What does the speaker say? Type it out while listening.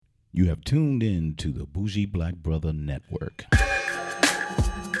You have tuned in to the Bougie Black Brother Network.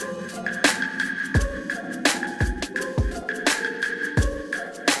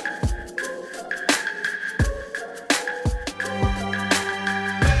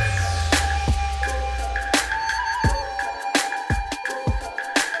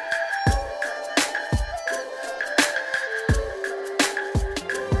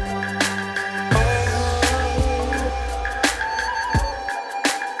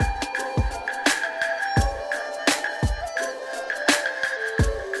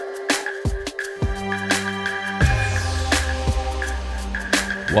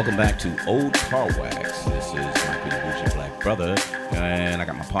 Welcome back to Old Car Wax. This is my good Bougie Black Brother, and I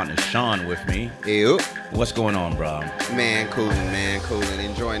got my partner Sean with me. Ew. What's going on, bro? Man, cooling.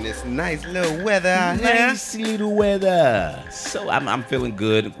 Enjoying this nice little weather out here. Nice little weather. So I'm feeling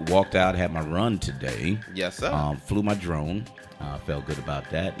good. Walked out, had my run today. Yes, sir. Flew my drone. Felt good about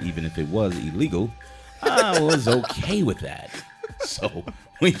that. Even if it was illegal, I was okay with that. So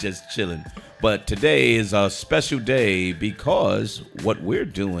we just chilling. But today is a special day because what we're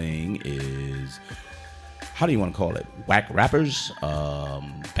doing is, how do you want to call it? Whack rappers,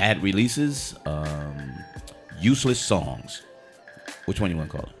 bad releases, useless songs. Which one you want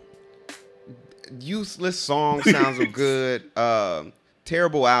to call it? Useless songs sounds good.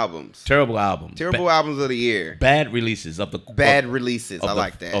 Terrible albums. Terrible albums. Terrible albums of the year. Bad releases of the releases. I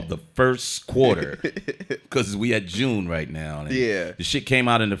like that. Of the first quarter. Because we at June right now. And yeah. The shit came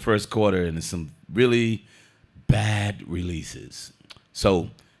out in the first quarter and there's some really bad releases. So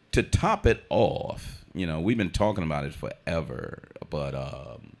to top it off, you know, we've been talking about it forever, but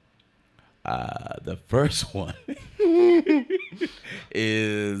the first one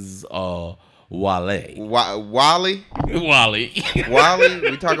is Wale. Wally? Wally. Wally?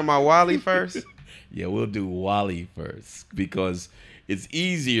 We talking about Wally first? Yeah, we'll do Wally first because it's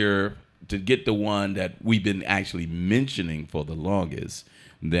easier to get the one that we've been actually mentioning for the longest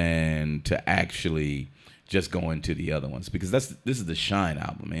than to actually just go into the other ones because this is the Shine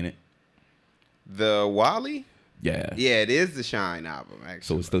album, ain't it? The Wally? Yeah. Yeah, it is the Shine album, actually.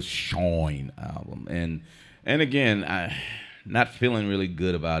 So it's the Shine album. And again, I not feeling really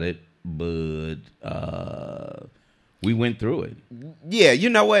good about it, but we went through it. Yeah, you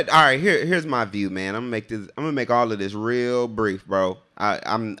know what? All right, here's my view, man. I'm gonna make all of this real brief, bro.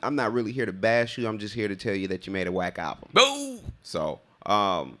 I'm not really here to bash you. I'm just here to tell you that you made a whack album. No. So,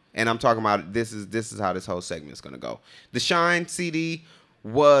 and I'm talking about this is how this whole segment is gonna go. The Shine CD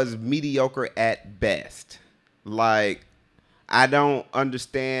was mediocre at best. Like, I don't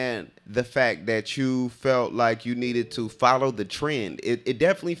understand the fact that you felt like you needed to follow the trend. It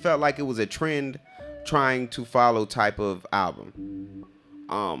definitely felt like it was a trend trying to follow type of album.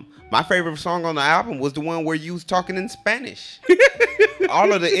 My favorite song on the album was the one where you was talking in Spanish.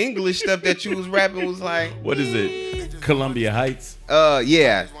 All of the English stuff that you was rapping was like, what is it? Columbia Heights?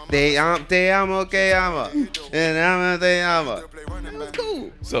 Yeah. Te amo, que amo. And amo, te amo. That was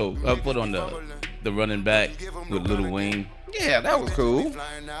cool. So I put on the running back with Lil Wayne. Yeah, that was cool.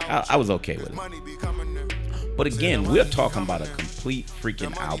 I was okay with it. But again, we're talking about a complete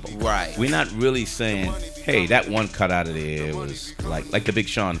freaking album. Right. We're not really saying, hey, that one cut out of there was like the Big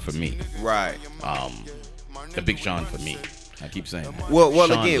Sean for me. Right. The Big Sean for me. I keep saying that. Well,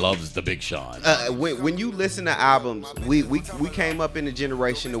 Sean again, loves the Big Sean. When you listen to albums, we came up in a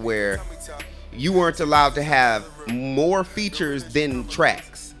generation to where you weren't allowed to have more features than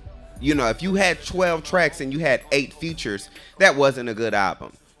tracks. You know, if you had 12 tracks and you had 8 features, that wasn't a good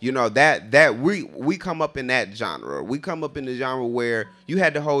album. You know, that we come up in that genre. We come up in the genre where you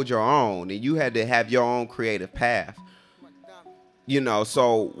had to hold your own and you had to have your own creative path. You know,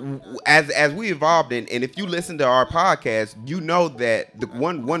 so as we evolved, and if you listen to our podcast, you know that the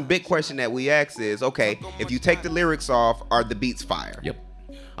one big question that we ask is, okay, if you take the lyrics off, are the beats fire? Yep.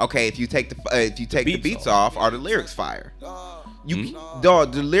 Okay, if you take the beats off, are the lyrics fire?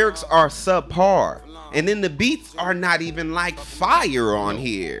 Dog, the lyrics are subpar, and then the beats are not even like fire on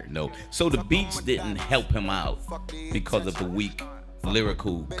here. No. So the beats didn't help him out because of the weak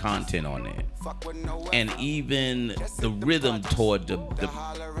lyrical content on there, and even the rhythm toward the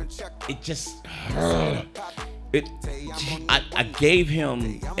it just I gave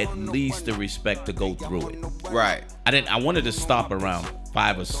him at least the respect to go through it. Right. I wanted to stop around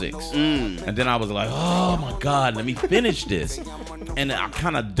 5 or 6, and then I was like, oh my God, let me finish this. And I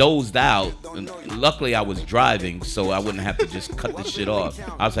kind of dozed out. And luckily, I was driving, so I wouldn't have to just cut the shit off.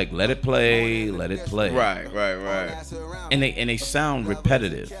 I was like, let it play. Right. And they sound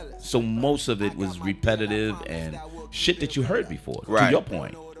repetitive. So most of it was repetitive and shit that you heard before. Right. To your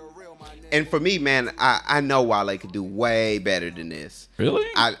point. and for me, man, I know Wale could do way better than this. Really?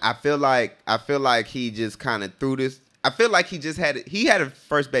 I feel like he just kind of threw this. I feel like he had a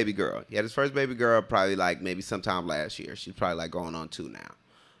first baby girl. He had his first baby girl probably like maybe sometime last year. She's probably like going on 2 now.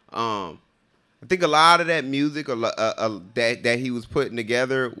 I think a lot of that music that he was putting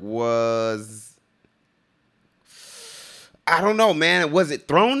together was, I don't know, man. Was it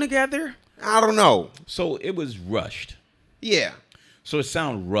thrown together? I don't know. So it was rushed. Yeah. So it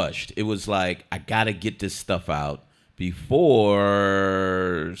sounded rushed. It was like, I got to get this stuff out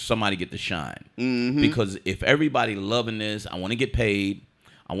before somebody get to shine. Mm-hmm. Because if everybody loving this, I want to get paid.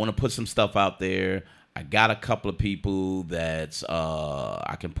 I want to put some stuff out there. I got a couple of people that's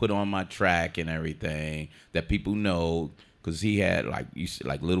I can put on my track and everything that people know. Because he had, like you said,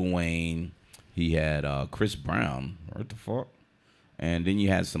 like Lil Wayne. He had Chris Brown. What the fuck? And then you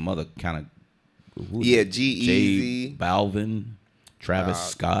had some other kind of... G-Eazy. J Balvin. Travis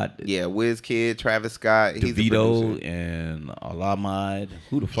Scott. Yeah, WizKid, Travis Scott. He's DeVito and Olamide.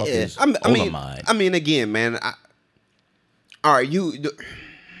 Who the fuck is Olamide? I mean, again, man. All right,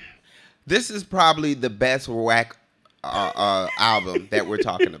 this is probably the best whack album that we're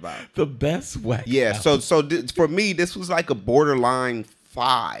talking about. The best whack. Yeah. album. So for me, this was like a borderline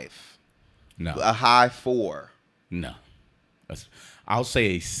 5. No. A high 4. No. I'll say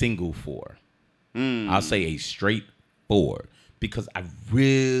a single 4. I'll say a straight 4. Because I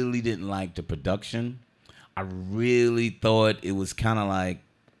really didn't like the production. I really thought it was kind of like,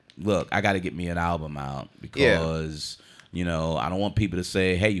 look, I got to get me an album out because, you know, I don't want people to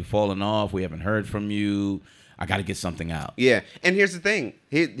say, hey, you falling off. We haven't heard from you. I got to get something out. Yeah. And here's the thing.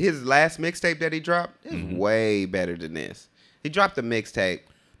 His last mixtape that he dropped is way better than this. He dropped a mixtape.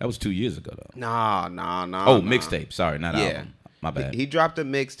 That was 2 years ago, though. Nah. Mixtape. Sorry, not album. My bad. He dropped a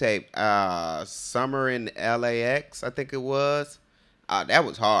mixtape, Summer in LAX, I think it was. That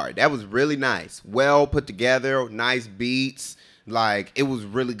was hard. That was really nice. Well put together, nice beats. Like, it was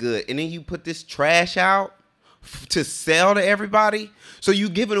really good. And then you put this trash out to sell to everybody. So you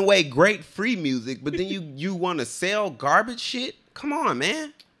giving away great free music, but then you want to sell garbage shit? Come on,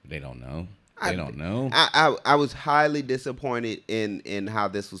 man. They don't know. They don't know. I was highly disappointed in how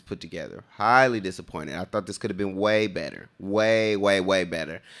this was put together. Highly disappointed. I thought this could have been way better. Way, way, way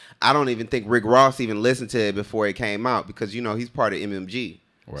better. I don't even think Rick Ross even listened to it before it came out because, you know, he's part of MMG.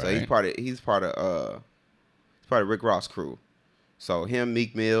 Right. So he's part of Rick Ross crew. So him,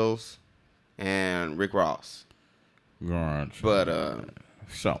 Meek Mills, and Rick Ross. Gotcha. But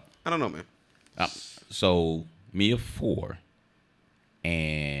so I don't know, man. So me a 4,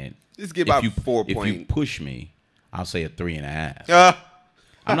 and just give about 4 If points. you push me, I'll say a 3.5.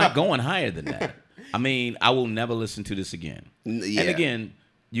 I'm not going higher than that. I mean, I will never listen to this again. Yeah. And again,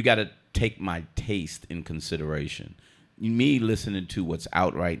 you got to take my taste in consideration. Me listening to what's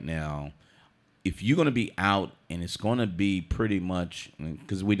out right now, if you're going to be out and it's going to be pretty much,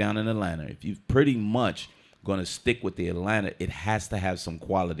 because we're down in Atlanta, if you're pretty much going to stick with the Atlanta, it has to have some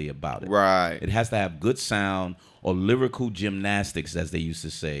quality about it. Right. It has to have good sound or lyrical gymnastics, as they used to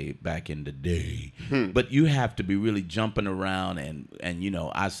say back in the day. But you have to be really jumping around, and you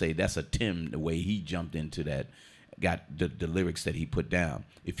know, I say that's a Tim, the way he jumped into that, got the lyrics that he put down.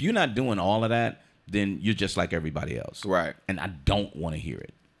 If you're not doing all of that, then you're just like everybody else. Right. And I don't want to hear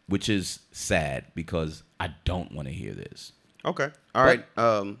it, which is sad because I don't want to hear this. Okay. All right.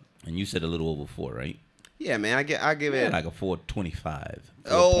 And you said a little over 4, right? Yeah, man. I give it like a 4.25.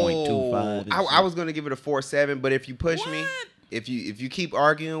 4.25. I was gonna give it a 4.7, but if you push me, if you keep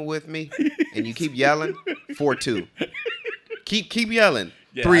arguing with me and you keep yelling, 4.2. Keep yelling.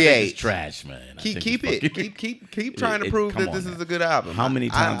 3.8. It's trash, man. Keep trying to prove that this is a good album. How many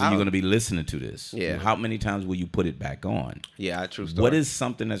times are you going to be listening to this? Yeah. How many times will you put it back on? Yeah, true story. What is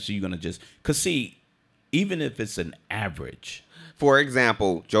something that you're going to just... Because, see, even if it's an average... For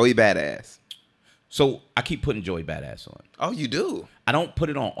example, Joey Badass. So, I keep putting Joey Badass on. Oh, you do? I don't put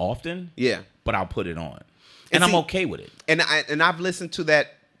it on often. Yeah. But I'll put it on. And I'm okay with it. And I've listened to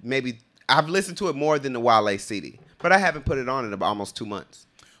that I've listened to it more than the Wale CD. But I haven't put it on in about almost 2 months.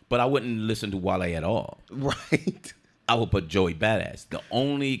 But I wouldn't listen to Wale at all. Right. I would put Joey Badass. The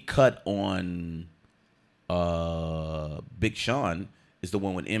only cut on Big Sean is the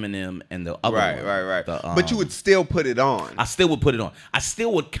one with Eminem and the other one. Right. But you would still put it on. I still would put it on. I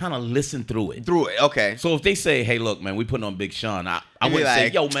still would kind of listen through it. Okay. So if they say, hey, look, man, we putting on Big Sean, I wouldn't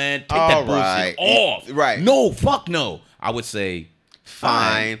say, yo, man, take all that bullshit off. Right. No, fuck no. I would say,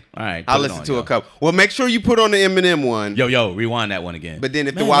 fine. All right. I'll listen to a couple. Well, make sure you put on the Eminem one. Yo, rewind that one again. But then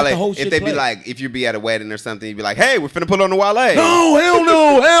if the Wale, if they be like, if you be at a wedding or something, you'd be like, hey, we're finna put on the Wale. No,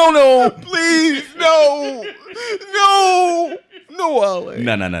 hell no. Please, no. Go away.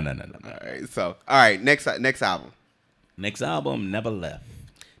 No. All right. So, all right. Next album. Next album, Never Left.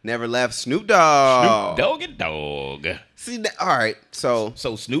 Never Left. Snoop Dogg. Snoop Doggy Dogg. See, all right. So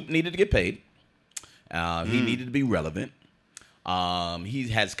Snoop needed to get paid. He needed to be relevant. He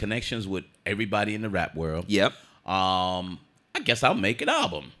has connections with everybody in the rap world. Yep. I guess I'll make an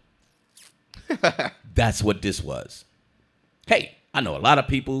album. That's what this was. Hey, I know a lot of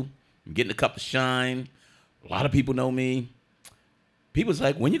people. I'm getting a cup of shine. A lot of people know me. People's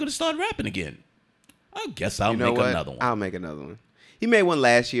like, when you gonna start rapping again? I guess I'll make another one. I'll make another one. He made one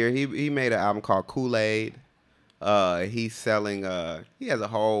last year. He made an album called Kool-Aid. He's selling. He has a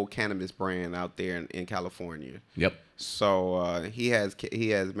whole cannabis brand out there in California. Yep. So he has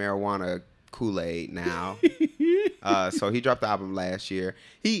marijuana Kool-Aid now. So he dropped the album last year.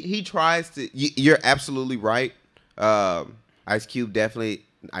 He tries to. You're absolutely right. Ice Cube definitely.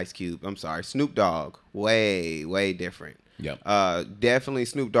 I'm sorry. Snoop Dogg, way different. Yep. Definitely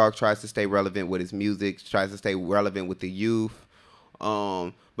Snoop Dogg tries to stay relevant with his music, tries to stay relevant with the youth.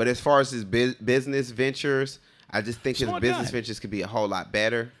 But as far as his business ventures, I just think Smart his business guy. ventures could be a whole lot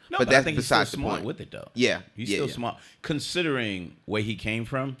better. No, but I that's think he's besides still the smart point. with it though. Yeah. He's still smart. Considering where he came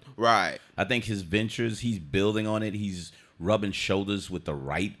from. Right. I think his ventures, he's building on it. He's rubbing shoulders with the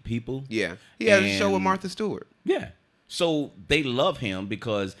right people. Yeah. He has a show with Martha Stewart. Yeah. So they love him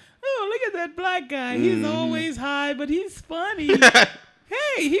because, oh, look at that black guy. He's always high, but he's funny.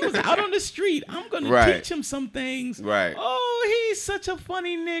 Hey, he was out on the street. I'm going to teach him some things. Right. Oh, he's such a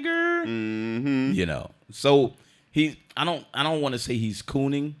funny nigger. Mm-hmm. You know. So I don't want to say he's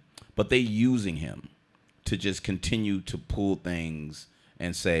cooning, but they using him to just continue to pull things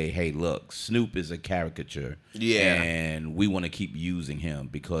and say, hey, look, Snoop is a caricature. Yeah. And we want to keep using him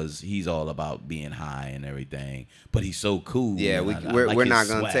because he's all about being high and everything. But he's so cool. Yeah, we're not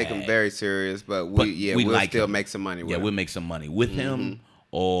going to take him very serious, but we'll like still make some money with him. We'll make some money with him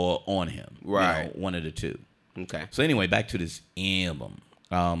or on him. Right. You know, one of the two. Okay. So anyway, back to this album.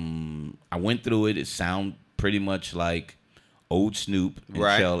 I went through it. It sounded pretty much like old Snoop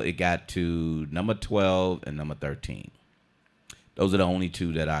until it got to number 12 and number 13. Those are the only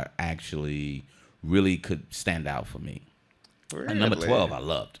two that I actually really could stand out for me. Really? And number 12 I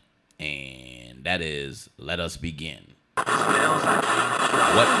loved. And that is Let Us Begin. What,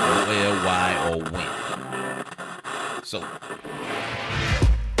 where, why, or when. So.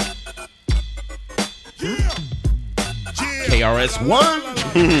 KRS-One.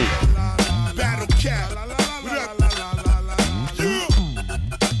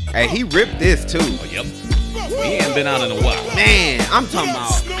 Hey, he ripped this too. Oh, yep. He ain't been out in a while. Man, I'm talking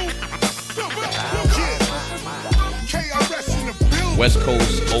about West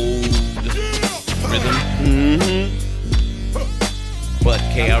Coast old rhythm. Mm-hmm. But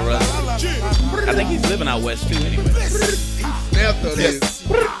KRS, I think he's living out west too anyway.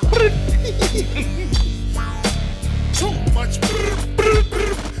 Too much.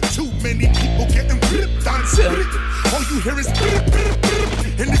 Too many people getting gripped on spirit. All you hear is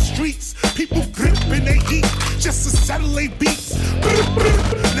in the streets. People gripping they heat just to settle their beats.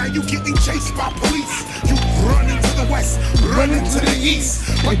 Now you getting chased by police. You running to the west, running to the east.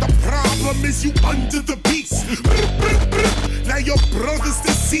 But the problem is you under the beast. Now your brother's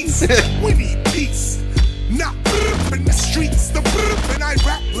deceased. We need peace. Not in the streets, the and I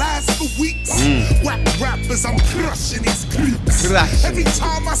rap lasts for weeks. Whack rappers, I'm crushing these creeps. Every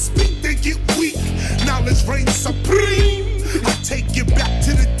time I speak, they get weak. Knowledge reigns supreme. I take you back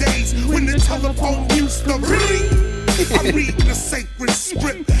to the days when the telephone used to ring. I'm reading a sacred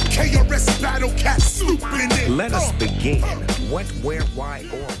script. KRS Battle Cat swooping in. Let us begin. What, where, why,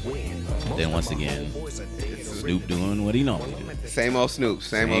 or when. Then once again, Snoop doing what he normally do. same old Snoop,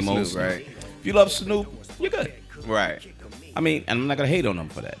 same old Snoop, right? If you love Snoop, you're good. Right. I mean, and I'm not going to hate on him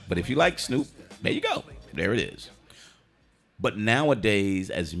for that. But if you like Snoop, there you go. There it is. But nowadays,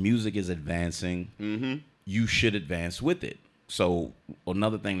 as music is advancing, you should advance with it. So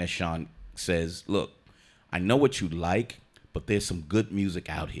another thing that Sean says, look, I know what you like, but there's some good music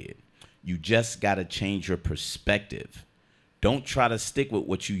out here. You just got to change your perspective. Don't try to stick with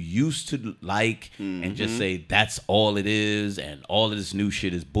what you used to like and just say that's all it is and all of this new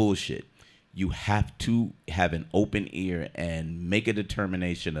shit is bullshit. You have to have an open ear and make a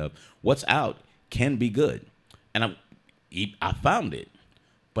determination of what's out can be good. And I found it,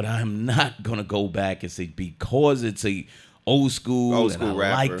 but I'm not going to go back and say because it's a old school and I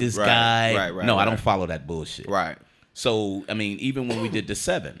rapper. like this guy. Right, I don't follow that bullshit. Right. So, I mean, even when we did the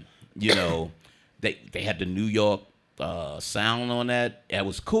 7, you know, they had the New York sound on that. That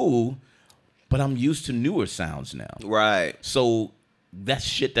was cool, but I'm used to newer sounds now. Right. So that's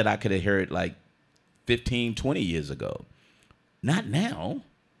shit that I could have heard like 15, 20 years ago. Not now,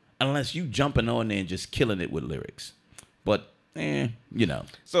 unless you jumping on there and just killing it with lyrics. But you know.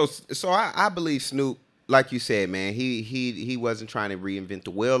 So I believe Snoop, like you said, man, he wasn't trying to reinvent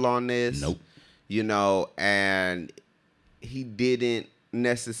the wheel on this. Nope. You know, and he didn't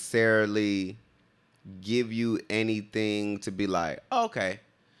necessarily give you anything to be like, oh, okay,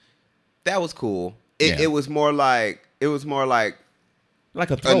 that was cool. It was more like Like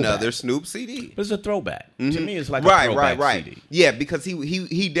a throwback. another Snoop CD. But it's a throwback. To me, it's like Right, a throwback right. CD. Yeah, because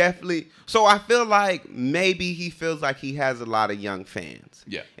he definitely. So I feel like maybe he feels like he has a lot of young fans.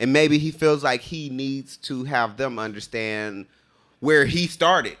 Yeah. And maybe he feels like he needs to have them understand where he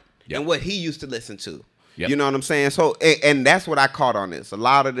started and what he used to listen to. Yep. You know what I'm saying? So, and that's what I caught on this. A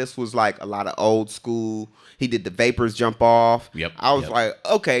lot of this was like a lot of old school. He did the Vapors Jump Off. Yep. I was like,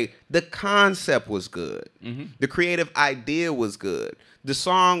 okay, the concept was good. The creative idea was good. The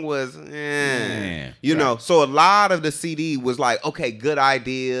song was, you know. So a lot of the CD was like, okay, good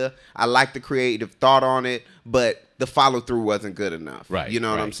idea. I like the creative thought on it, but the follow through wasn't good enough. Right. You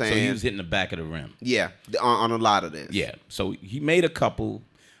know what I'm saying? So he was hitting the back of the rim. Yeah, on a lot of this. Yeah. So he made a couple.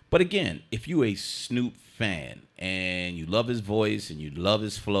 But again, if you a Snoop fan and you love his voice and you love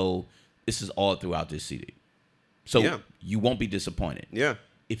his flow, this is all throughout this CD. So you won't be disappointed. Yeah.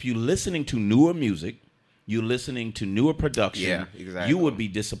 If you're listening to newer music, you're listening to newer production, Yeah, exactly. you would be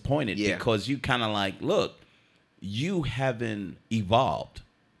disappointed Yeah. because you kind of like, look, you haven't evolved.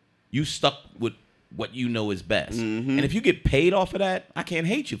 You stuck with what you know is best. And if you get paid off of that, I can't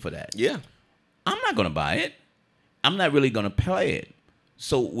hate you for that. Yeah. I'm not going to buy it. I'm not really going to play it.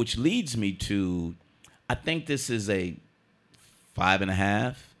 So, which leads me to, I think this is a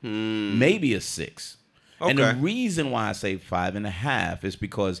 5.5, maybe a 6. And the Okay. reason why I say 5.5 is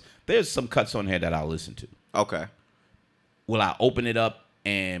because there's some cuts on here that I'll listen to. Okay. Will I open it up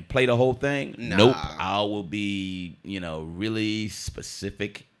and play the whole thing? Nah. Nope. I will be, really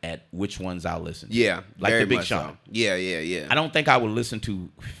specific at which ones I'll listen to. Yeah. Like very the Big much Sean. so. Yeah. I don't think I would listen to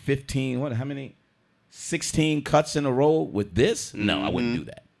 16 cuts in a row with this. No, I wouldn't do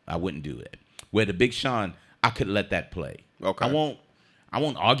that. I wouldn't do that. Where the Big Sean, I could let that play. Okay. I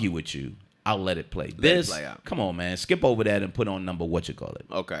won't argue with you. I'll let it play. Let This, it play out. come on, man. Skip over that and put on number it.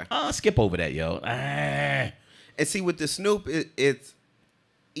 Okay. Skip over that, yo. And see, with the Snoop, it's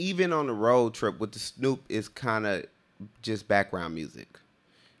even on the road trip with the Snoop is kind of just background music.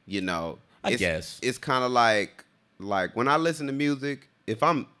 You know, I guess. it's kind of like when I listen to music. If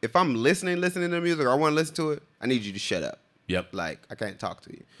I'm listening to music, or I want to listen to it, I need you to shut up. Yep. Like I can't talk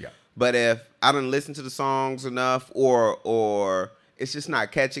to you. Yeah. But if I don't listen to the songs enough, or it's just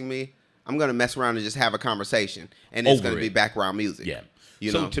not catching me, I'm gonna mess around and just have a conversation, and it's Over gonna be it. background music. Yeah.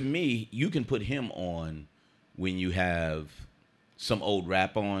 You So know? to me, you can put him on when you have some old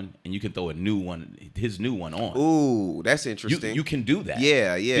rap on, and you can throw his new one on. Ooh, that's interesting. You can do that.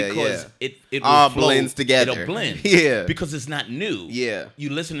 Yeah, Because yeah. it All will flow, blends together. It'll blend. Yeah. Because it's not new. Yeah.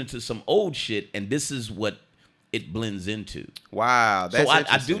 You listening to some old shit, and this is what it blends into. Wow, that's So I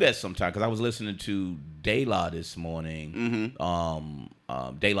interesting. do that sometimes because I was listening to De La this morning.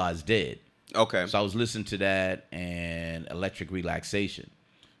 De La is Dead. Okay. So I was listening to that and Electric Relaxation.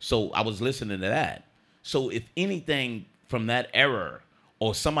 So I was listening to that. So if anything from that era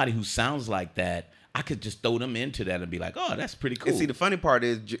or somebody who sounds like that, I could just throw them into that and be like, oh, that's pretty cool. And see, the funny part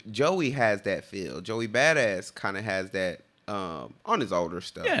is Joey has that feel. Joey Badass kind of has that on his older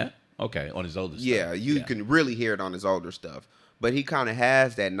stuff. Yeah. Okay. On his older stuff. Yeah, you can really hear it on his older stuff. But he kind of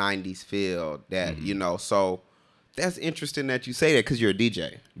has that 90s feel that, so that's interesting that you say that because you're a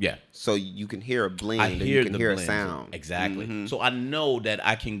DJ. Yeah. So you can hear a blend I and hear you can the hear a blends. sound. Exactly. So I know that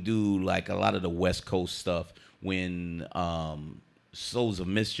I can do like a lot of the West Coast stuff when Souls of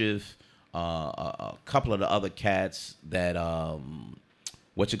Mischief, a couple of the other cats that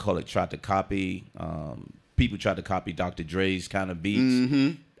tried to copy. People tried to copy Dr. Dre's kind of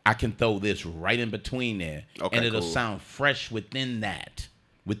beats. I can throw this right in between there, Okay, and it'll cool. sound fresh within that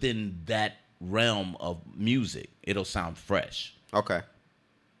realm of music. It'll sound fresh. Okay.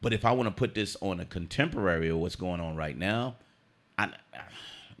 But if I want to put this on a contemporary of what's going on right now, I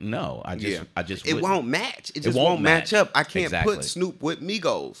just it wouldn't. won't match. It just won't won't match match. up. I can't Exactly. put Snoop with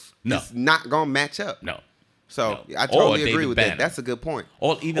Migos. No. It's not gonna match up. No. So No. I Or totally agree David with Banner. that. That's a good point.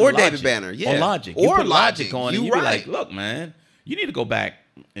 Or even or Logic. David Banner, yeah. Or Logic. Or You put Logic on, and You you be right. like, look, man, you need to go back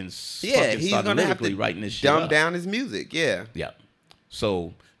and Yeah, fucking he's start gonna have lyrically to writing this shit dumb up. down his music. Yeah. Yeah.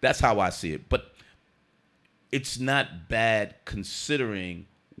 So that's how I see it. But it's not bad considering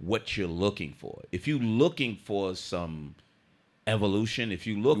what you're looking for. If you're looking for some evolution, if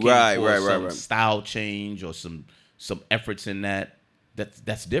you're looking Right, for right, some right. style change or some efforts in that,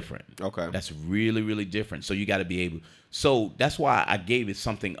 That's different. Okay. That's really, really different. So you got to be able. So that's why I gave it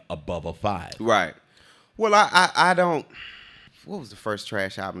something above a 5. Right. Well, I don't. What was the first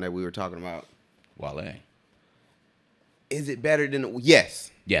trash album that we were talking about? Wale. Is it better than?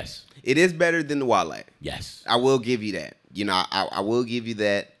 Yes. Yes. It is better than the Wale. Yes. I will give you that. You know, I will give you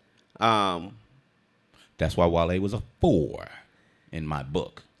that. That's why Wale was a 4 in my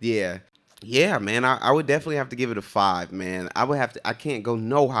book. Yeah. Yeah, man. I would definitely have to give it a 5, man. I would have to. I can't go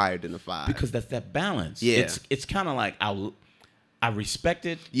no higher than a 5 Because that's that balance. Yeah. It's kind of like I respect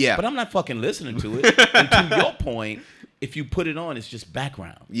it. Yeah. But I'm not fucking listening to it. And to your point, if you put it on, it's just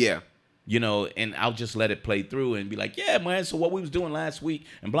background. Yeah. You know, and I'll just let it play through and be like, yeah, man, so what we was doing last week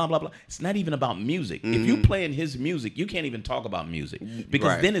and blah, blah, blah. It's not even about music. If you playing his music, you can't even talk about music because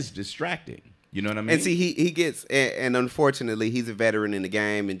Right. then it's distracting. You know what I mean? And see, he gets, and unfortunately, he's a veteran in the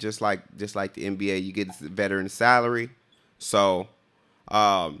game, and just like the NBA, you get a veteran salary. So,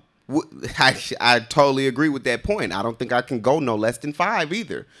 I totally agree with that point. I don't think I can go no less than 5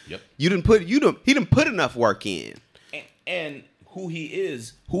 either. Yep. He didn't put enough work in. And who he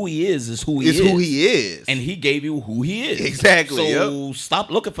is who he is. Who he is, And he gave you who he is. Exactly, So stop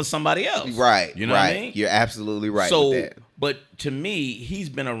looking for somebody else. right? You know right. what I mean? You're absolutely right. So, with that. but to me, he's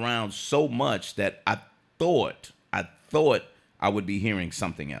been around so much that I thought I would be hearing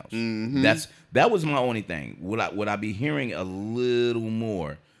something else. Mm-hmm. That was my only thing. Would I be hearing a little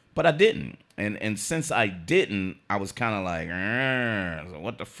more? But I didn't. And since I didn't, I was kind of like, so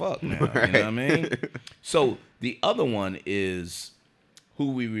what the fuck now? Right. You know what I mean? So the other one is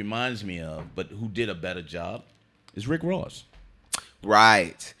who he reminds me of, but who did a better job, is Rick Ross.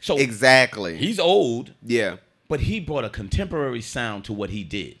 Right. So exactly. He's old, yeah. but he brought a contemporary sound to what he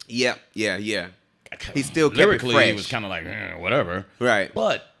did. Yep. Yeah. Yeah. He still kept Lyrically, it fresh. he was kind of like, whatever. Right.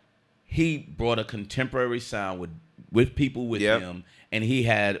 But he brought a contemporary sound with people with Yep. him, and he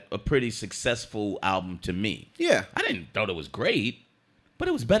had a pretty successful album to me. Yeah. I didn't thought it was great, but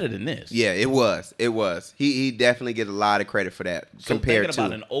it was better than this. Yeah, it was. It was. He definitely gets a lot of credit for that So compared thinking to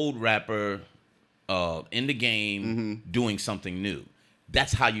about an old rapper in the game doing something new,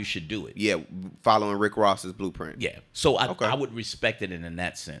 that's how you should do it. yeah, following Rick Ross's blueprint. Yeah. So Okay. I would respect it in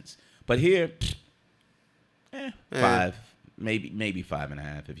that sense. But here, 5, maybe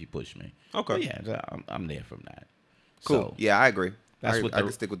 5.5 if you push me. Okay. But yeah, I'm there from that. Cool. So Yeah, I agree. that's I what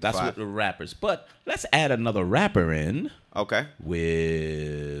can stick with the that's 5. what the rappers. But let's add another rapper in Okay.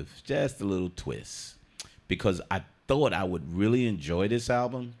 with just a little twist, because I thought I would really enjoy this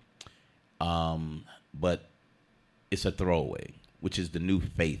album, but it's a throwaway, which is the New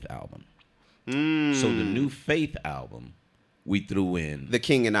Faith album. So the New Faith album, we threw in The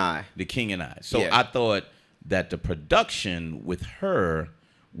King and I. The King and I. So Yeah. I thought that the production with her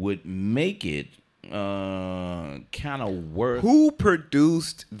would make it kind of worth. Who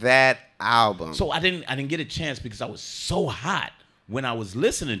produced that album? So I didn't get a chance because I was so hot when I was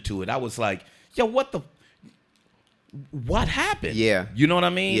listening to it. I was like, yo, what happened? Yeah. You know what I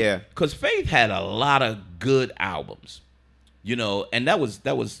mean? Yeah. Because Faith had a lot of good albums, you know, and that was,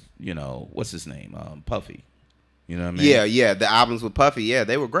 you know, what's his name? Puffy. You know what I mean? Yeah. The albums with Puffy, yeah,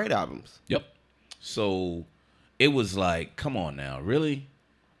 they were great albums. Yep. So it was like, come on now, really?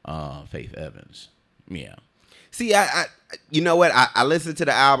 Faith Evans. Yeah. See, I you know what? I listened to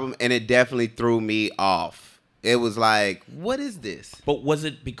the album and it definitely threw me off. It was like, what is this? But was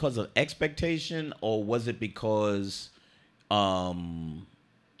it because of expectation, or was it because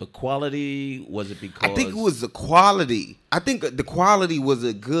the quality? Was it because I think it was the quality. I think the quality was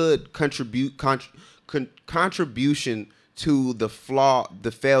a good contribution to the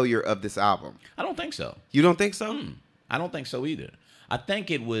failure of this album. I don't think so. You don't think so? I don't think so either. I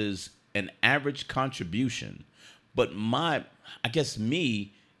think it was an average contribution, but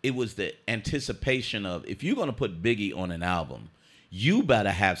it was the anticipation of, if you're going to put Biggie on an album, you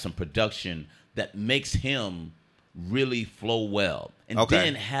better have some production that makes him really flow well, and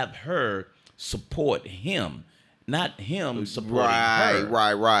then have her support him, not him supporting her.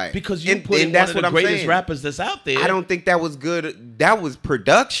 Right. Because you And put in that's one of the what I'm greatest saying. rappers that's out there. I don't think that was good. That was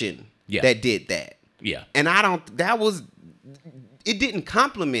production that did that. Yeah, And it didn't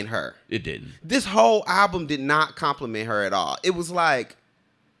compliment her. it didn't. This whole album did not compliment her at all. It was like,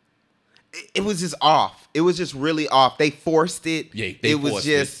 it was just off. It was just really off. They forced it. Yeah, it was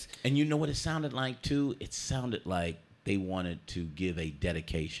just. And you know what it sounded like too? It sounded like they wanted to give a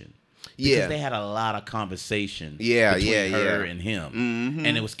dedication. Because they had a lot of conversation between her and him. Mm-hmm.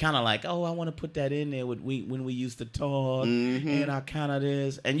 And it was kind of like, oh, I want to put that in there when we used to talk, and I kind of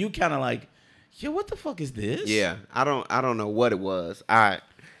this. And you kind of like, yo, what the fuck is this? Yeah, I don't know what it was. I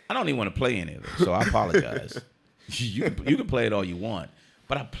don't even want to play any of it, so I apologize. you can play it all you want.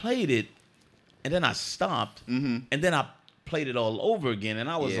 But I played it, and then I stopped, and then I played it all over again, and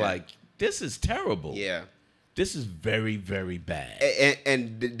I was like, this is terrible. Yeah. This is very, very bad.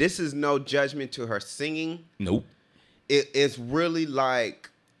 And this is no judgment to her singing. Nope. It's really like,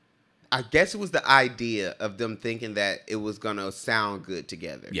 I guess it was the idea of them thinking that it was going to sound good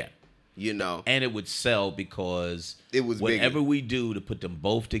together. Yeah. You know? And it would sell because It was whatever bigger. we do to put them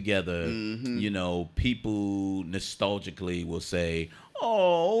both together, you know, people nostalgically will say,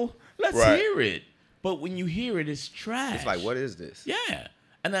 oh, let's Right. hear it. But when you hear it, it's trash. It's like, what is this? Yeah.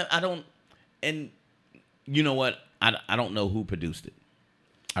 And I don't, and you know what? I don't know who produced it.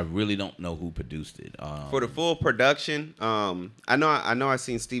 I really don't know who produced it. For the full production, I know I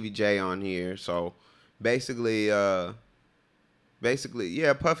seen Stevie J on here. So basically, yeah,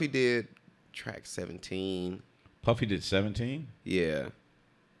 Puffy did track 17. Puffy did 17? Yeah.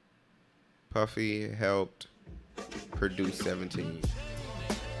 Puffy helped produce 17.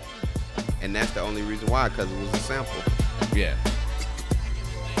 And that's the only reason why, because it was a sample. Yeah.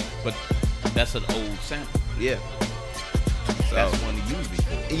 But that's an old sample. Yeah. So, That's one he used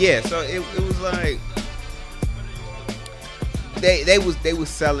before. yeah, so it was like they was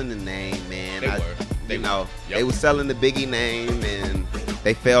selling the name, man. They were. They you know, were. Yep. they was selling the Biggie name, and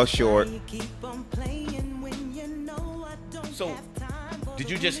they fell short. So, did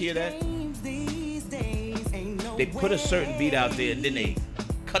you just hear that? They put a certain beat out there, and then they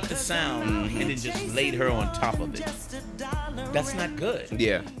cut the sound, and then just laid her on top of it. That's not good.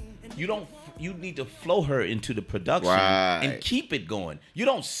 Yeah. You need to flow her into the production Right. and keep it going. You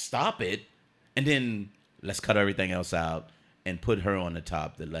don't stop it and then let's cut everything else out and put her on the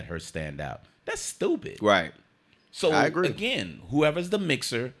top to let her stand out. That's stupid. Right. So I agree. again, whoever's the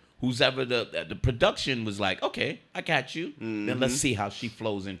mixer, who's ever the production was like, okay, I got you. Then let's see how she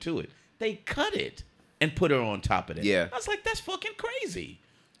flows into it. They cut it and put her on top of it. Yeah. I was like, that's fucking crazy.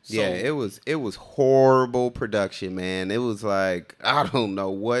 So, Yeah, it was horrible production, man. It was like, I don't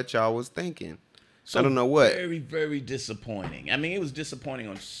know what y'all was thinking. I don't know what. Very, very disappointing. I mean, it was disappointing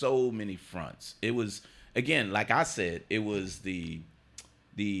on so many fronts. It was, again, like I said, it was the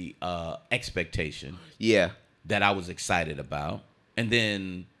expectation Yeah. that I was excited about, and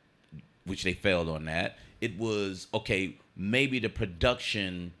then, which they failed on that. It was, okay, maybe the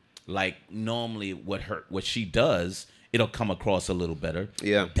production, like normally what she does, it'll come across a little better.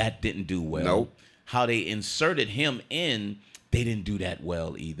 Yeah. That didn't do well. Nope. How they inserted him in, they didn't do that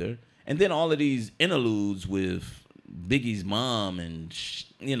well either. And then all of these interludes with Biggie's mom and,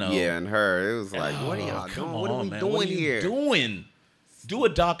 you know. Yeah, and her. It was like, what are Oh, y'all come doing? What are on, we man. doing What are you here? doing? Do a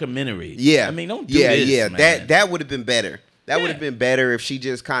documentary. Yeah. I mean, don't do this, Yeah. man. That would have been better. That would Yeah. have been better if she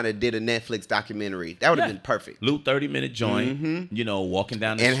just kind of did a Netflix documentary. That would have Yeah. been perfect. Little 30-minute joint, you know, walking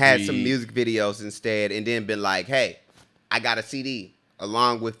down the And street. had some music videos instead, and then been like, hey, I got a CD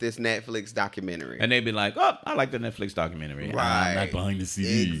along with this Netflix documentary. And they'd be like, oh, I like the Netflix documentary. I'm Right. not buying the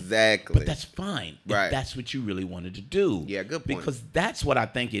CD. Exactly. But that's fine. If Right. that's what you really wanted to do. Yeah, good point. Because that's what I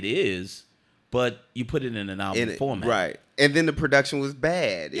think it is, but you put it in an album format. Right. And then the production was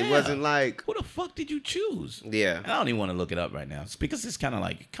bad. It Yeah. wasn't like, Who the fuck did you choose? yeah. I don't even want to look it up right now. It's because it's kind of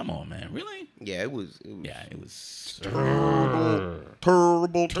like, come on, man. Really? Yeah, it was Yeah, it was terrible.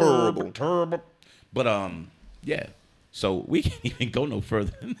 But, yeah. So we can't even go no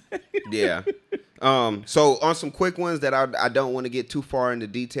further than that. Yeah. So on some quick ones that I don't want to get too far into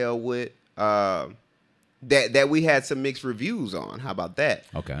detail with, that we had some mixed reviews on. How about that?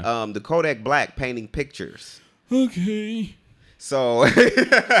 Okay. The Kodak Black painting pictures. Okay. So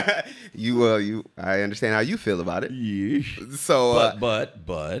I understand how you feel about it. Yeah. So But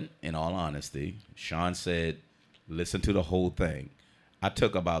in all honesty, Sean said, listen to the whole thing. I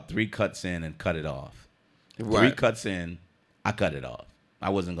took about 3 cuts in and cut it off. 3 Right. cuts in, I cut it off. I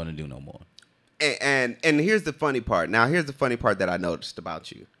wasn't going to do no more. and here's the funny part. Now here's the funny part that I noticed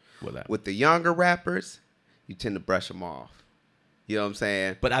about you. With that. With the younger rappers, you tend to brush them off. You know what I'm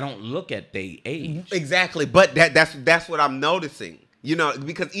saying? But I don't look at their age. Exactly. But that's what I'm noticing. You know,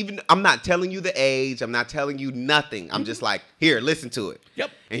 because even I'm not telling you the age, I'm not telling you nothing. I'm just like, here, listen to it. Yep.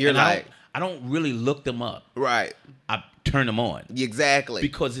 And you're like, I don't really look them up. right. I turn them on. Exactly.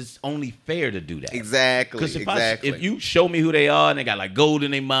 Because it's only fair to do that. Exactly. Because Exactly. if you show me who they are and they got like gold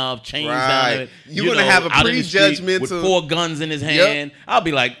in their mouth, chains Right. down there, You're gonna have a out in the street prejudgment with to- 4 guns in his hand, I'll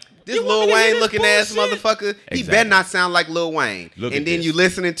be like, this you want Lil me to hear Wayne this looking ass bullshit? motherfucker, he Exactly. better not sound like Lil Wayne. Look and at then this. you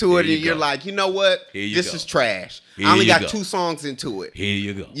listening to it Here and you you're go. like, you know what? Here you This go. is trash. Here I only you got go. 2 songs into it. Here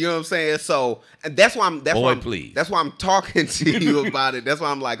you go. You know what I'm saying? So and that's why I'm Boy, please. That's why I'm talking to you about it. That's why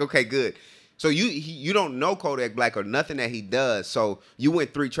I'm like, okay, good. So you don't know Kodak Black or nothing that he does. So you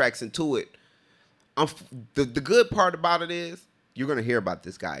went 3 tracks into it. The good part about it is you're gonna hear about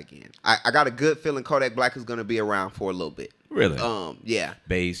this guy again. I got a good feeling Kodak Black is gonna be around for a little bit. Really? Yeah.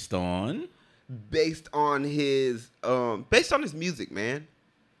 Based on his music, man.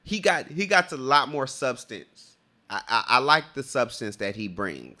 He got a lot more substance. I like the substance that he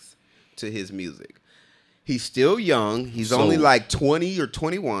brings to his music. He's still young. He's only like 20 or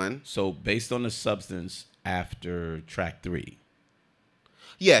 21. So based on the substance after track 3.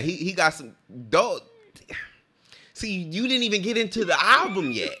 Yeah, he got some dope. See, you didn't even get into the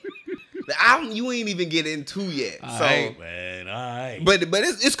album yet. The album you ain't even get into yet. All So, right, man. All right. but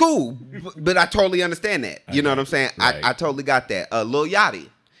it's cool. But I totally understand that. You know what I'm saying? Right. I totally got that. Lil Yachty,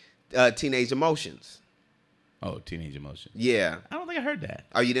 Teenage Emotions. Oh, Teenage Emotion. Yeah. I don't think I heard that.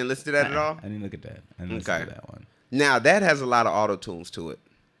 Oh, you didn't listen to that at all? I didn't look at that. I didn't listen to that one. Now that has a lot of auto tunes to it.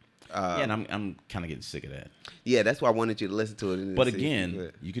 Yeah, and I'm kind of getting sick of that. Yeah, that's why I wanted you to listen to it. And But see.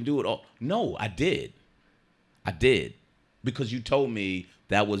 again, you can do it all. No, I did. Because you told me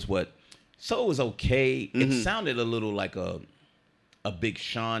that was what. So it was okay. It sounded a little like a Big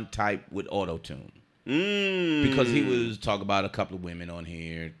Sean type with auto tune. Because he was talking about a couple of women on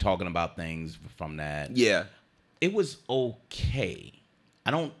here, talking about things from that. Yeah. It was okay.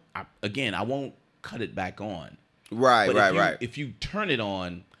 I won't cut it back on. Right, But right. If you turn it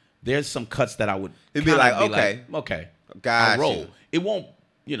on, there's some cuts that I would It'd be kinda like, okay. Got I'll roll. you. It won't,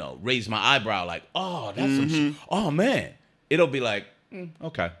 raise my eyebrow like, oh, that's some oh man. It'll be like,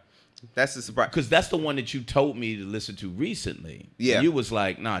 okay. That's the surprise. Because that's the one that you told me to listen to recently. Yeah. And you was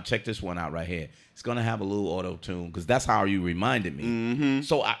like, nah, check this one out right here. It's going to have a little auto-tune because that's how you reminded me.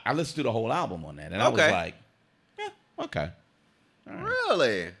 So I listened to the whole album on that. And I was like, yeah, okay. All right.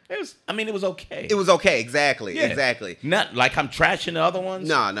 Really? It was okay. It was okay. Exactly. Yeah. Exactly. Not like I'm trashing the other ones.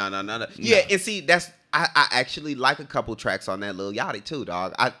 No. Yeah, and see, I actually like a couple tracks on that Lil Yachty too,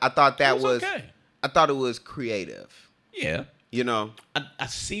 dog. I thought that It was okay. I thought it was creative. Yeah. You know? I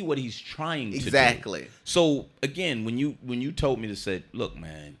see what he's trying to do. Exactly. So again, when you told me to say, look,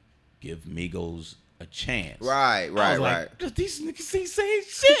 man, give Migos a chance. Right. I was like, these niggas ain't saying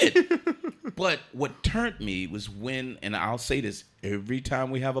shit. But what turned me was when, and I'll say this every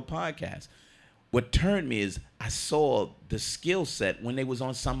time we have a podcast, what turned me is I saw the skill set when they was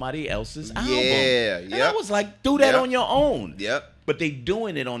on somebody else's album. Yeah, And I was like, do that on your own. Yep. But they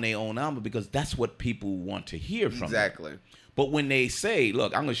doing it on their own album because that's what people want to hear from them. Exactly. But when they say,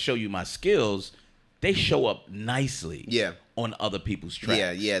 look, I'm going to show you my skills, they show up nicely on other people's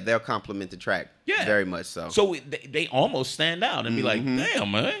tracks. Yeah, they'll compliment the track. Yeah. Very much so. So they almost stand out and be like,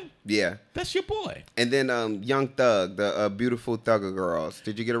 damn, man. Yeah. That's your boy. And then Young Thug, the Beautiful Thugger Girls.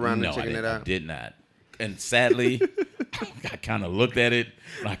 Did you get around to checking it out? I did not. And sadly, I kind of looked at it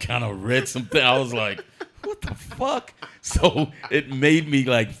and I kind of read something. I was like, what the fuck? So it made me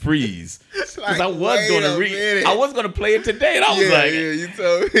like freeze. Because I was going to read. I was going to play it today. And I was like, you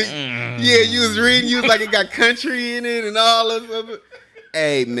told me. Yeah, you was reading. You was like, it got country in it and all that stuff.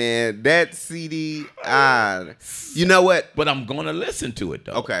 Hey, man, that CD, you know what? But I'm going to listen to it,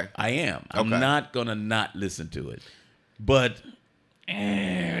 though. Okay. I am. I'm not going to not listen to it. But. All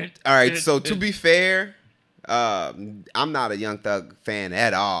right, so to be fair, I'm not a Young Thug fan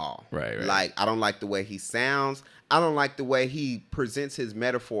at all. Right. Like, I don't like the way he sounds. I don't like the way he presents his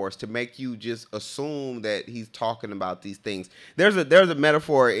metaphors to make you just assume that he's talking about these things. There's a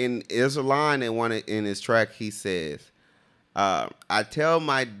metaphor there's a line in his track. He says, I tell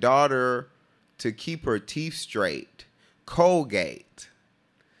my daughter to keep her teeth straight, Colgate.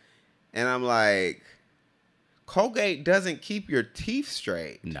 And I'm like, Colgate doesn't keep your teeth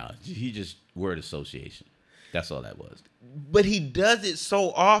straight. No, he just word association. That's all that was. But he does it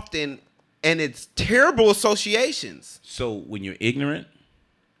so often, and it's terrible associations. So when you're ignorant,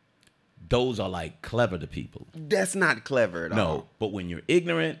 those are like clever to people. That's not clever at all. No, but when you're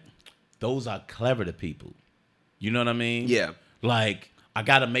ignorant, those are clever to people. You know what I mean? Yeah. Like, I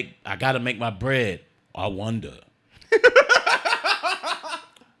gotta make my bread. I wonder.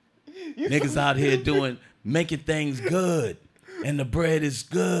 Niggas out here making things good, and the bread is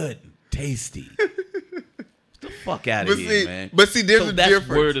good, tasty. Get the fuck out of here, man. But see, there's a that's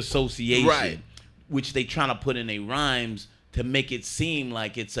difference. Word association, Right. which they trying to put in their rhymes to make it seem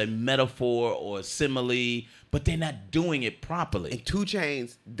like it's a metaphor or a simile, but they're not doing it properly. And 2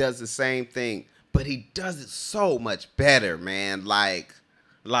 Chainz does the same thing, but he does it so much better, man.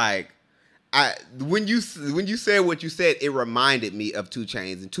 When you said what you said, it reminded me of 2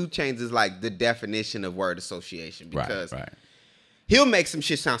 Chainz, and 2 Chainz is like the definition of word association because he'll make some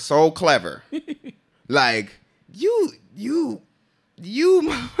shit sound so clever, like you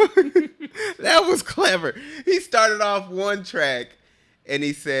that was clever. He started off one track And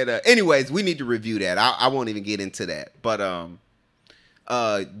he said, anyways, we need to review that. I won't even get into that. But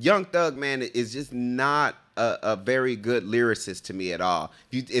Young Thug, man, is just not a very good lyricist to me at all.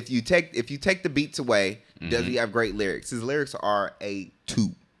 If you take the beats away, does he have great lyrics? His lyrics are a 2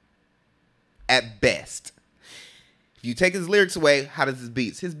 at best. If you take his lyrics away, how does his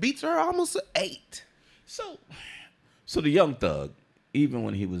beats? His beats are almost an 8. So the Young Thug, even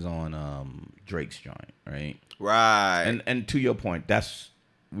when he was on Drake's joint, right? Right. And to your point, that's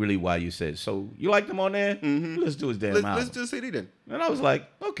really why you said, so you liked him on there? Let's do his damn album. Let's do a CD then. And I was like,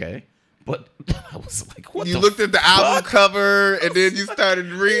 okay. But I was like, what You the looked at the fuck? album cover, and then you started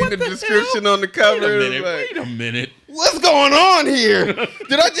reading the description on the cover. Wait a minute. What's going on here?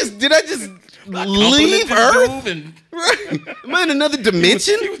 Did I just leave Earth? Am I in another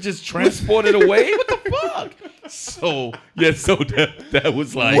dimension? He was just transported away? What the fuck? So that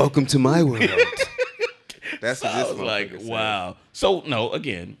was like, Welcome to my world. That's so what I this was like, motherfucker wow. So no,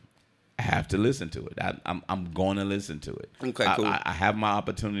 again, I have to listen to it. I'm going to listen to it. Okay, cool. I have my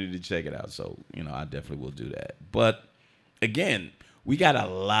opportunity to check it out, so I definitely will do that. But again, we got a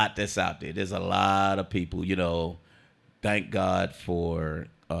lot that's out there. There's a lot of people. Thank God for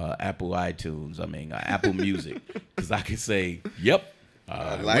Apple iTunes. Apple Music, because I can say, yep,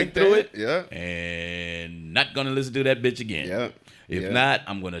 I went through it. Yeah, and not gonna listen to that bitch again. Yeah. If not,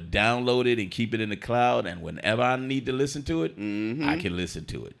 I'm going to download it and keep it in the cloud. And whenever I need to listen to it, I can listen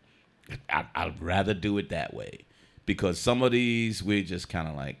to it. I'd rather do it that way. Because some of these, we're just kind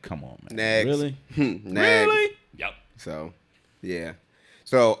of like, come on, man. Next. Really? Next. Really? Yep. So, yeah.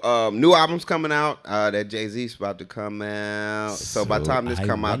 So, new album's coming out. That Jay-Z's about to come out. So by the time this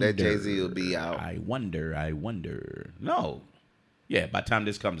come out, that Jay-Z will be out. I wonder. No. Yeah, by the time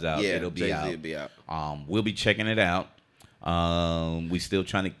this comes out, it'll be Jay-Z out. will be out. We'll be checking it out. We still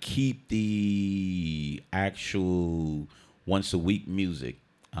trying to keep the actual once a week music.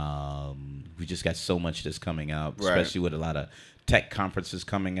 We just got so much that's coming out, especially with a lot of tech conferences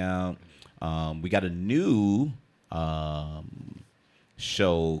coming out. We got a new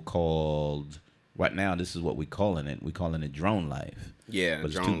show called, right now, this is what we're calling it. We're calling it Drone Life. Yeah, but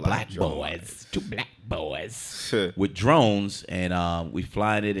it's Drone Life, Drone Life. two black boys with drones, and we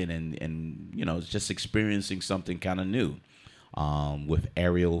flying it and it's just experiencing something kind of new with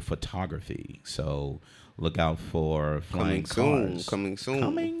aerial photography. So look out for flying cars. Coming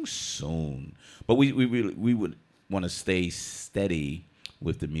soon. But we would want to stay steady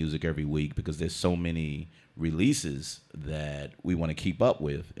with the music every week because there's so many releases that we want to keep up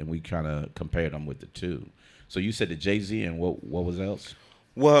with, and we kind of compare them with the two. So you said the Jay-Z, and what was else?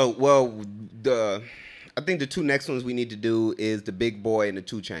 Well, I think the two next ones we need to do is the Big Boy and the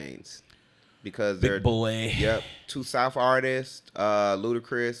 2 Chainz, because they're Big Boy. Yep, 2 South artists.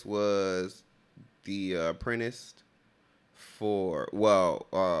 Ludacris was the apprentice for 2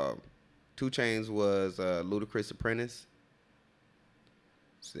 Chainz was Ludacris' apprentice,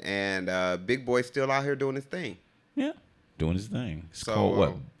 and Big Boy's still out here doing his thing. Yeah, doing his thing. It's So, called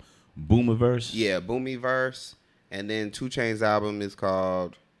what? Boomiverse? Yeah, Boomiverse. And then 2 Chainz album is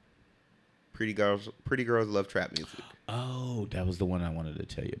called Pretty Girls Love Trap Music. Oh, that was the one I wanted to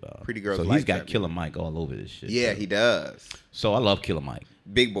tell you about. Pretty Girls So Like he's got Trap Killer Mike all over this shit. Yeah, bro. he does. So I love Killer Mike.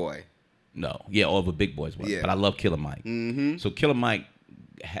 Big Boy. No, yeah, all the Big Boys one. Yeah. But I love Killer Mike. Mm-hmm. So Killer Mike,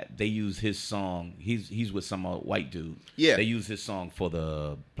 they use his song. He's with some white dude. Yeah. They use his song for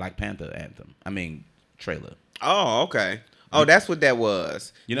the Black Panther anthem. Trailer. Oh, okay. Oh, that's what that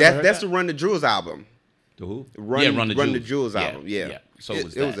was. You never heard That's that? the Run the Jewels album. The who? Run the Jewels album. Yeah. So it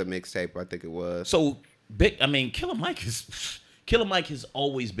was was that. a mixtape, I think it was. So Killer Mike has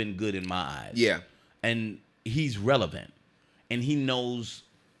always been good in my eyes. Yeah. And he's relevant. And he knows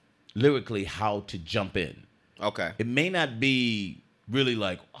lyrically how to jump in. Okay. It may not be really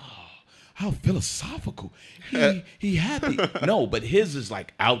like, oh, how philosophical. He happy. No, but his is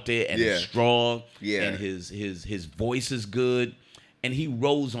like out there and it's strong. Yeah. And his voice is good. And he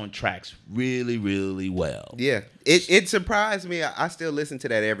rolls on tracks really, really well. Yeah. It surprised me. I still listen to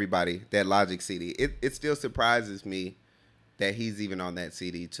that Logic CD. It still surprises me that he's even on that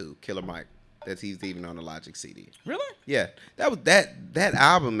CD too. Killer Mike. That he's even on the Logic CD. Really? Yeah. That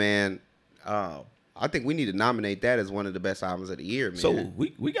album, man. I think we need to nominate that as one of the best albums of the year, man. So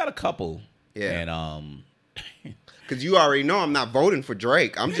we got a couple. Yeah. And because you already know I'm not voting for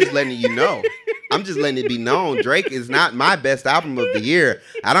Drake. I'm just letting you know. I'm just letting it be known. Drake is not my best album of the year.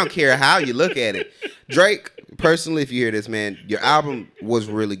 I don't care how you look at it. Drake, personally, if you hear this, man, your album was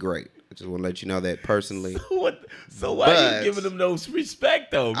really great. I just want to let you know that personally. So why are you giving him no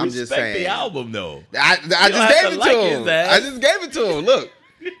respect, though? I'm just saying. the album, though. I just gave it to him. I just gave it to him. Look,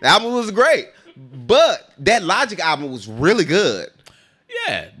 the album was great. But that Logic album was really good.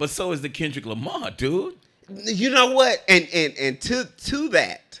 Yeah, but so is the Kendrick Lamar, dude. You know what? And to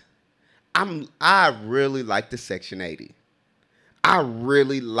that, I really like the Section 80. I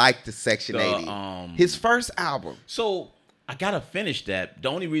really like the Section 80. His first album. So I gotta finish that. The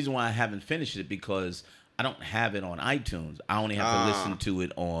only reason why I haven't finished it because I don't have it on iTunes. I only have to listen to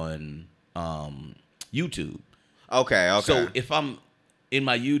it on YouTube. Okay. So if I'm in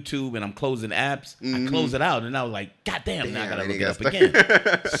my YouTube and I'm closing apps, I close it out, and I was like, God damn, now I gotta look it up again.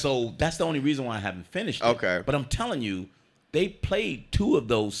 So that's the only reason why I haven't finished it. Okay. But I'm telling you, they played 2 of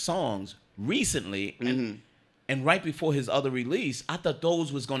those songs recently, and right before his other release, I thought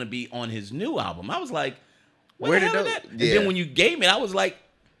those was gonna be on his new album. I was like, where the hell is that? And then when you gave me, I was like,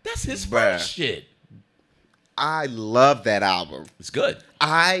 that's his first shit. I love that album. It's good.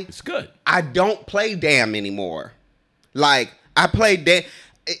 It's good. I don't play Damn anymore. Like, I play Damn.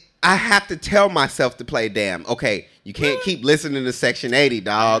 I have to tell myself to play Damn. Okay, you can't keep listening to Section 80,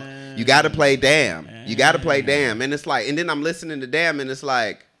 dog. You got to play Damn. You got to play Damn. And it's like, and then I'm listening to Damn, and it's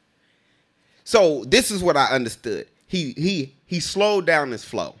like, so this is what I understood. He slowed down his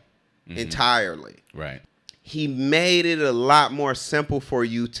flow entirely. Right. He made it a lot more simple for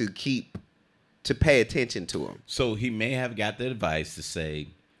you to pay attention to him. So he may have got the advice to say,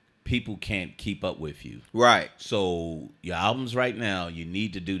 people can't keep up with you. Right. So your albums right now, you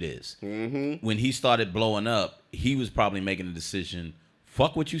need to do this. Mm-hmm. When he started blowing up, he was probably making a decision,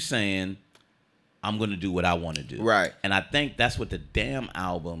 fuck what you saying, I'm going to do what I want to do. Right. And I think that's what the Damn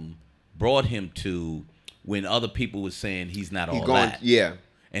album brought him to when other people were saying he's not all that. Yeah.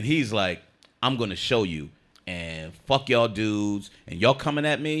 And he's like, I'm going to show you. And fuck y'all dudes. And y'all coming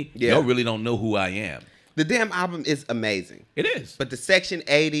at me, y'all really don't know who I am. The Damn album is amazing. It is. But the Section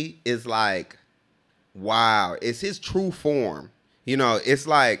 80 is like, wow. It's his true form. You know, it's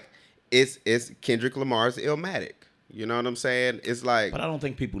like, it's Kendrick Lamar's Illmatic. You know what I'm saying? It's like. But I don't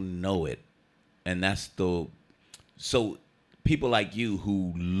think people know it. And that's so people like you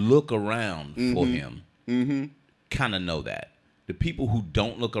who look around for him kind of know that. The people who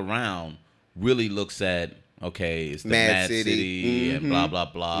don't look around really looks at, okay, it's the Mad City and blah, blah,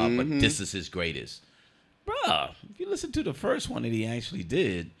 blah, but this is his greatest. Bruh, if you listen to the first one that he actually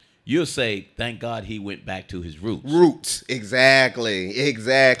did, you'll say, thank God he went back to his roots. Exactly.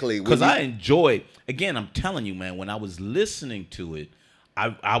 Because I enjoy, again, I'm telling you, man, when I was listening to it,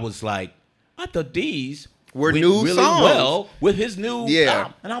 I was like, I thought these were went new really songs. well with his new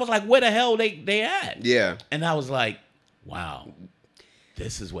album. And I was like, where the hell they at? Yeah. And I was like, wow,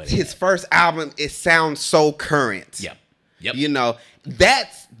 this is what his first album, it sounds so current. Yep. You know,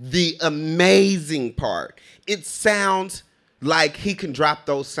 that's the amazing part. It sounds like he can drop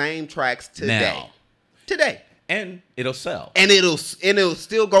those same tracks today. Today. And it'll sell. And it'll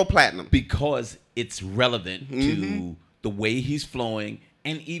still go platinum. Because it's relevant to the way he's flowing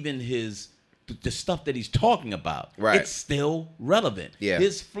and even the stuff that he's talking about. Right. It's still relevant. Yeah.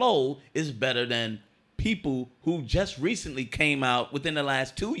 His flow is better than people who just recently came out within the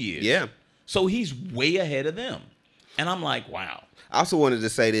last 2 years. Yeah. So he's way ahead of them. And I'm like, wow. I also wanted to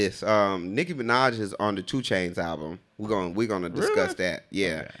say this. Nicki Minaj is on the 2 Chainz album. We're gonna discuss that.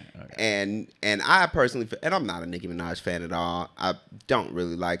 Yeah. Okay. And I personally, and I'm not a Nicki Minaj fan at all. I don't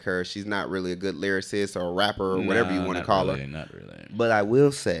really like her. She's not really a good lyricist or rapper or whatever you want to call her. Not really. But I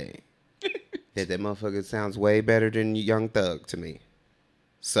will say that motherfucker sounds way better than Young Thug to me.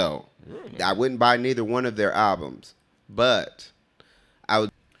 So I wouldn't buy neither one of their albums, but I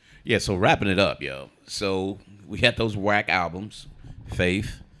would. Yeah. So wrapping it up, yo. So we had those whack albums,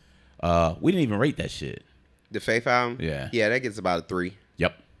 Faith. We didn't even rate that shit. The Faith album? Yeah. Yeah, that gets about a 3.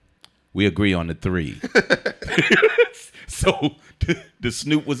 Yep. We agree on the 3. So the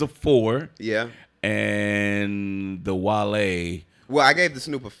Snoop was a 4. Yeah. And the Wale. Well, I gave the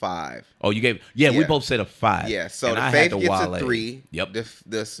Snoop a 5. Oh, you gave? Yeah, we both said a 5. Yeah, so and the I Faith had gets Wale. a 3. Yep.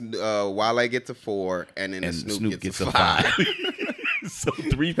 The Wale gets a 4, and then the Snoop gets a 5. So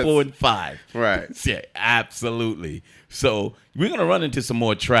 3, 4, and 5. Right. Yeah, absolutely. So we're gonna run into some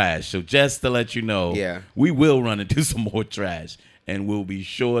more trash. So just to let you know, we will run into some more trash, and we'll be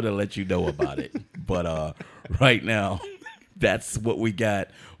sure to let you know about it. But right now, that's what we got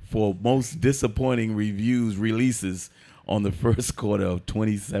for most disappointing releases on the first quarter of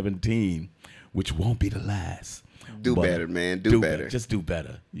 2017, which won't be the last. Do better, man. Do better. Just do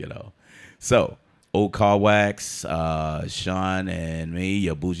better, you know. So, Old Car Wax, Sean and me,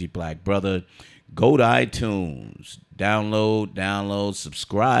 your bougie black brother, Go to iTunes, download,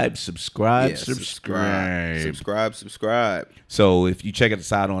 subscribe. Subscribe. So if you check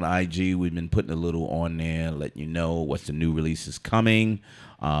us out on IG, we've been putting a little on there, letting you know what's the new releases coming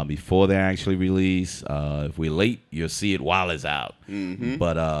before they're actually released. If we're late, you'll see it while it's out.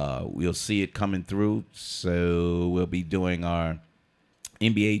 But we'll see it coming through. So we'll be doing our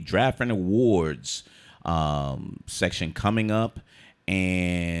NBA Draft and Awards section coming up.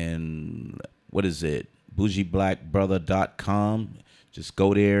 And what is it? BougieBlackBrother.com. Just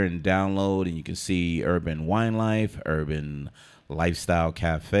go there and download, and you can see Urban Wine Life, Urban Lifestyle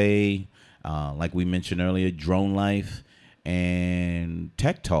Cafe, like we mentioned earlier, Drone Life, and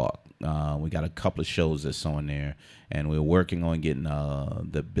Tech Talk. We got a couple of shows that's on there, and we're working on getting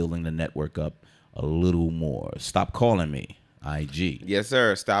building the network up a little more. Stop calling me. IG. Yes,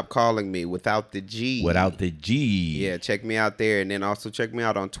 sir. Stop calling me without the G. Without the G. Yeah, check me out there. And then also check me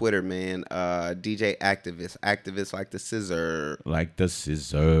out on Twitter, man. DJ Activist. Activist like the scissor. Like the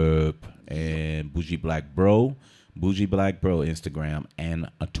scissor. And Bougie Black Bro. Bougie Black Bro, Instagram and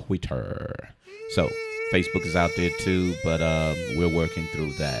a Twitter. So, Facebook is out there too, but we're working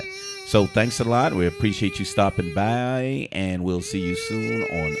through that. So, thanks a lot. We appreciate you stopping by, and we'll see you soon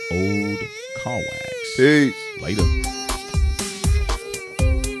on Old Car Wax. Peace. Later.